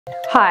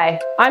Hi,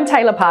 I'm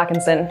Taylor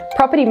Parkinson,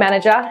 Property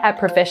Manager at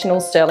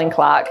Professionals Sterling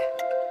Clark.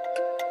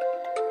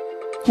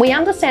 We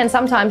understand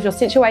sometimes your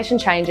situation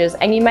changes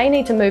and you may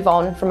need to move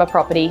on from a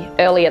property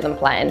earlier than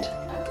planned.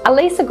 A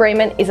lease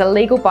agreement is a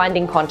legal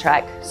binding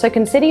contract, so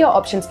consider your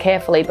options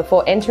carefully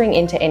before entering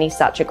into any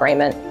such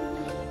agreement.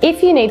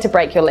 If you need to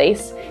break your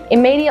lease,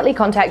 immediately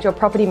contact your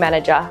property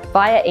manager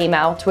via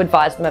email to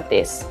advise them of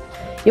this.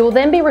 You will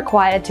then be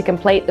required to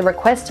complete the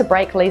request to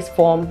break lease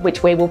form,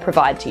 which we will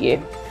provide to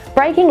you.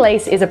 Breaking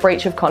lease is a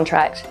breach of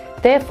contract,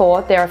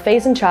 therefore there are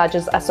fees and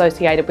charges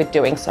associated with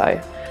doing so.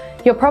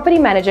 Your property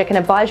manager can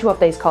advise you of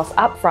these costs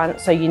up front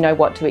so you know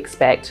what to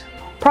expect.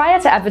 Prior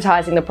to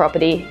advertising the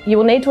property, you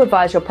will need to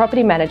advise your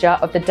property manager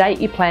of the date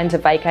you plan to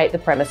vacate the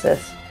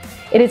premises.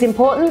 It is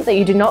important that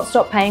you do not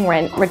stop paying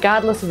rent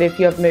regardless of if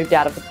you have moved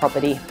out of the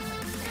property.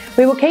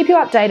 We will keep you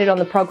updated on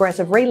the progress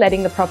of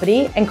reletting the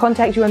property and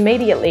contact you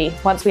immediately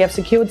once we have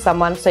secured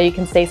someone so you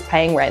can cease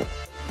paying rent.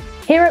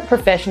 Here at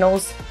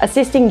Professionals,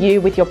 assisting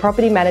you with your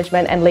property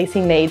management and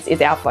leasing needs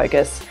is our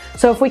focus.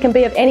 So if we can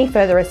be of any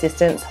further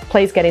assistance,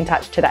 please get in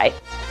touch today.